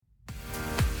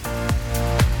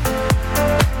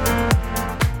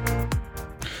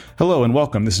Hello and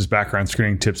welcome. This is Background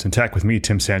Screening Tips and Tech with me,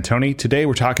 Tim Santoni. Today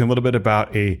we're talking a little bit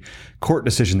about a court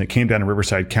decision that came down in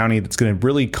Riverside County that's going to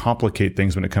really complicate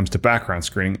things when it comes to background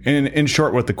screening. And in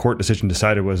short, what the court decision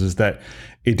decided is that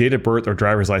a date of birth or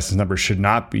driver's license number should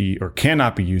not be or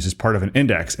cannot be used as part of an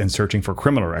index in searching for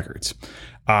criminal records.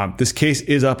 This case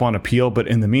is up on appeal, but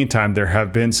in the meantime, there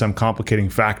have been some complicating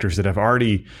factors that have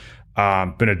already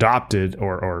been adopted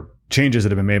or changes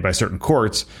that have been made by certain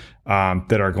courts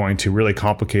that are going to really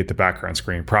complicate the background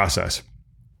screening process.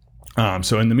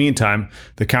 So in the meantime,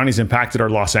 the counties impacted are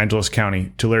Los Angeles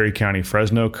County, Tulare County,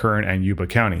 Fresno, Kern, and Yuba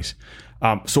counties.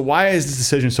 So why is this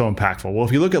decision so impactful? Well,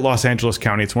 if you look at Los Angeles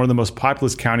County, it's one of the most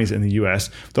populous counties in the U.S.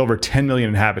 with over 10 million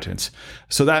inhabitants.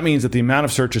 So that means that the amount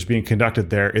of searches being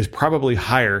conducted there is probably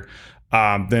higher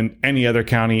than any other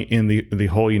county in the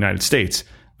whole United States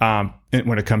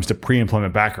when it comes to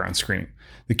pre-employment background screening.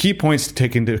 The key points to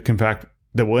take into account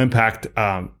that will impact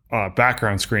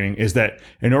background screening is that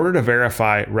in order to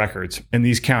verify records in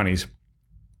these counties,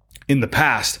 in the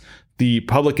past, the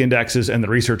public indexes and the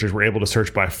researchers were able to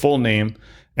search by full name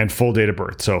and full date of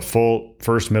birth. So full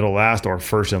first, middle, last, or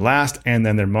first and last, and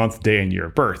then their month, day, and year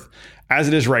of birth. As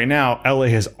it is right now, LA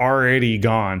has already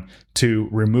gone to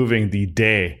removing the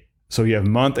day. So you have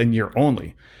month and year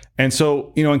only. And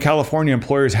so, in California,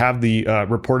 employers have the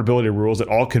reportability rules that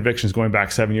all convictions going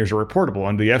back 7 years are reportable.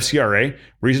 Under the FCRA,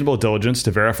 reasonable diligence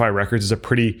to verify records is a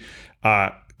pretty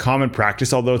common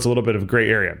practice, although it's a little bit of a gray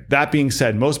area. That being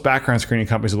said, most background screening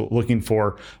companies are looking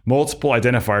for multiple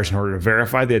identifiers in order to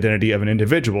verify the identity of an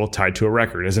individual tied to a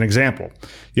record. As an example,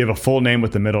 you have a full name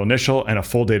with the middle initial and a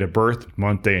full date of birth,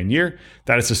 month, day, and year.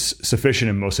 That is sufficient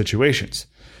in most situations.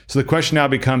 So the question now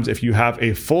becomes, if you have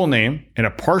a full name and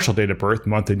a partial date of birth,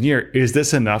 month, and year, is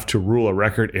this enough to rule a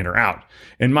record in or out?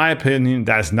 In my opinion,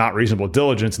 that is not reasonable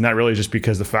diligence, and that really just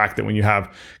because the fact that when you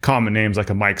have common names like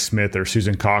a Mike Smith or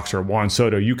Susan Cox or Juan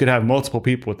Soto, you could have multiple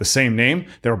people with the same name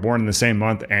that were born in the same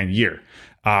month and year.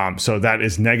 So that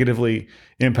is negatively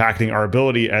impacting our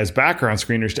ability as background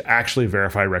screeners to actually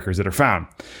verify records that are found.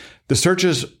 The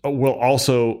searches will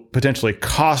also potentially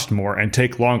cost more and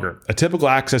take longer. A typical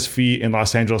access fee in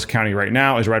Los Angeles County right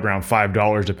now is right around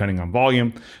 $5 depending on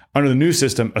volume. Under the new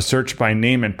system, a search by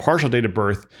name and partial date of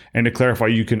birth, and to clarify,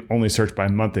 you can only search by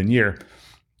month and year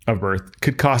of birth,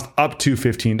 could cost up to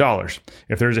 $15.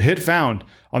 If there's a hit found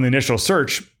on the initial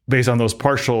search based on those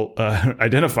partial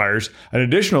identifiers, an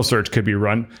additional search could be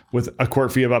run with a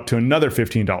court fee of up to another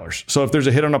 $15. So if there's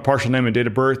a hit on a partial name and date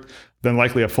of birth, then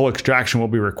likely a full extraction will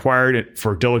be required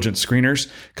for diligent screeners,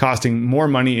 costing more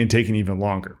money and taking even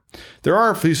longer. There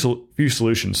are a few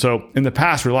solutions. So in the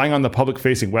past, relying on the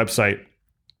public-facing website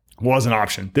was an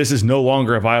option. This is no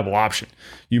longer a viable option.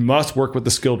 You must work with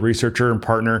the skilled researcher and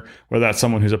partner, whether that's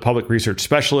someone who's a public research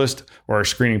specialist or a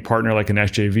screening partner like an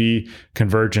SJV,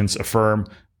 Convergence, Affirm,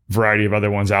 variety of other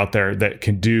ones out there that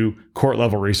can do court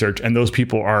level research. And those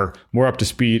people are more up to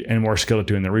speed and more skilled at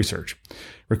doing the research.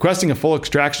 Requesting a full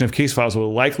extraction of case files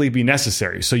will likely be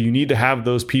necessary. So you need to have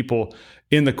those people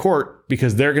in the court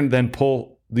because they're going to then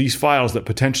pull these files that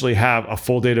potentially have a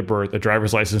full date of birth, a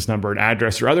driver's license number, an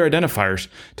address, or other identifiers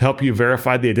to help you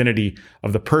verify the identity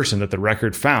of the person that the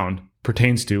record found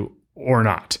pertains to or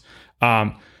not.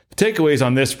 The takeaways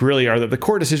on this really are that the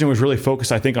court decision was really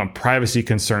focused, I think, on privacy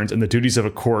concerns and the duties of a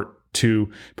court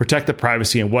to protect the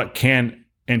privacy and what can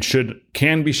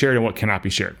be shared and what cannot be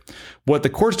shared. What the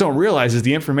courts don't realize is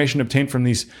the information obtained from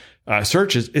these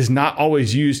searches is not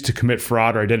always used to commit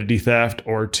fraud or identity theft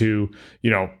or to,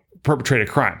 perpetrate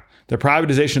a crime. The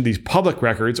privatization of these public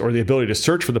records or the ability to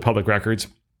search for the public records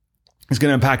is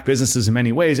going to impact businesses in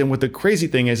many ways. And what the crazy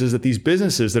thing is that these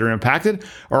businesses that are impacted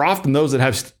are often those that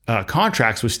have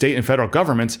contracts with state and federal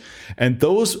governments. And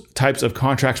those types of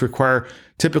contracts require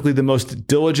typically the most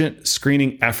diligent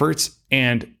screening efforts,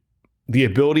 and the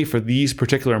ability for these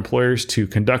particular employers to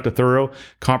conduct a thorough,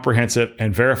 comprehensive,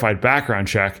 and verified background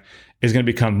check is going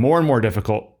to become more and more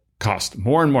difficult, cost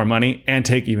more and more money, and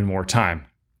take even more time.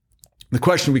 The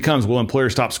question becomes, will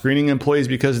employers stop screening employees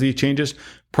because of these changes?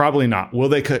 Probably not. Will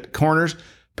they cut corners?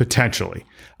 Potentially.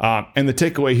 And the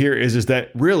takeaway here is that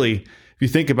really, if you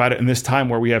think about it, in this time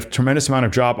where we have tremendous amount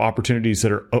of job opportunities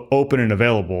that are open and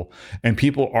available, and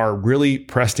people are really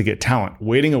pressed to get talent,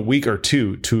 waiting a week or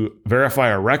two to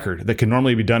verify a record that can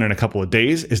normally be done in a couple of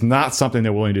days is not something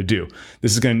they're willing to do.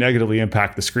 This is going to negatively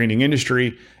impact the screening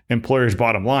industry, employers'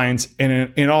 bottom lines,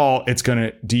 and in all, it's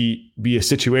going to be a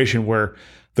situation where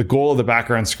the goal of the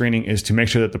background screening is to make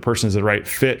sure that the person is the right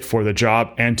fit for the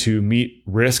job and to meet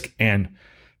risk and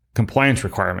compliance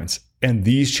requirements. And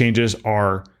these changes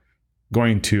are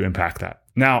going to impact that.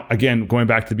 Now, again, going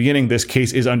back to the beginning, this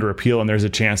case is under appeal and there's a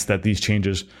chance that these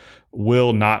changes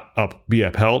will not be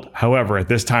upheld. However, at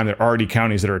this time, there are already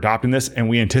counties that are adopting this, and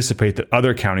we anticipate that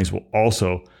other counties will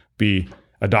also be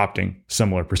adopting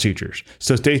similar procedures.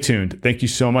 So stay tuned. Thank you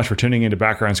so much for tuning into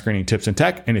Background Screening Tips and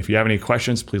Tech. And if you have any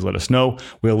questions, please let us know.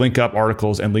 We'll link up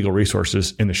articles and legal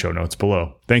resources in the show notes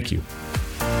below. Thank you.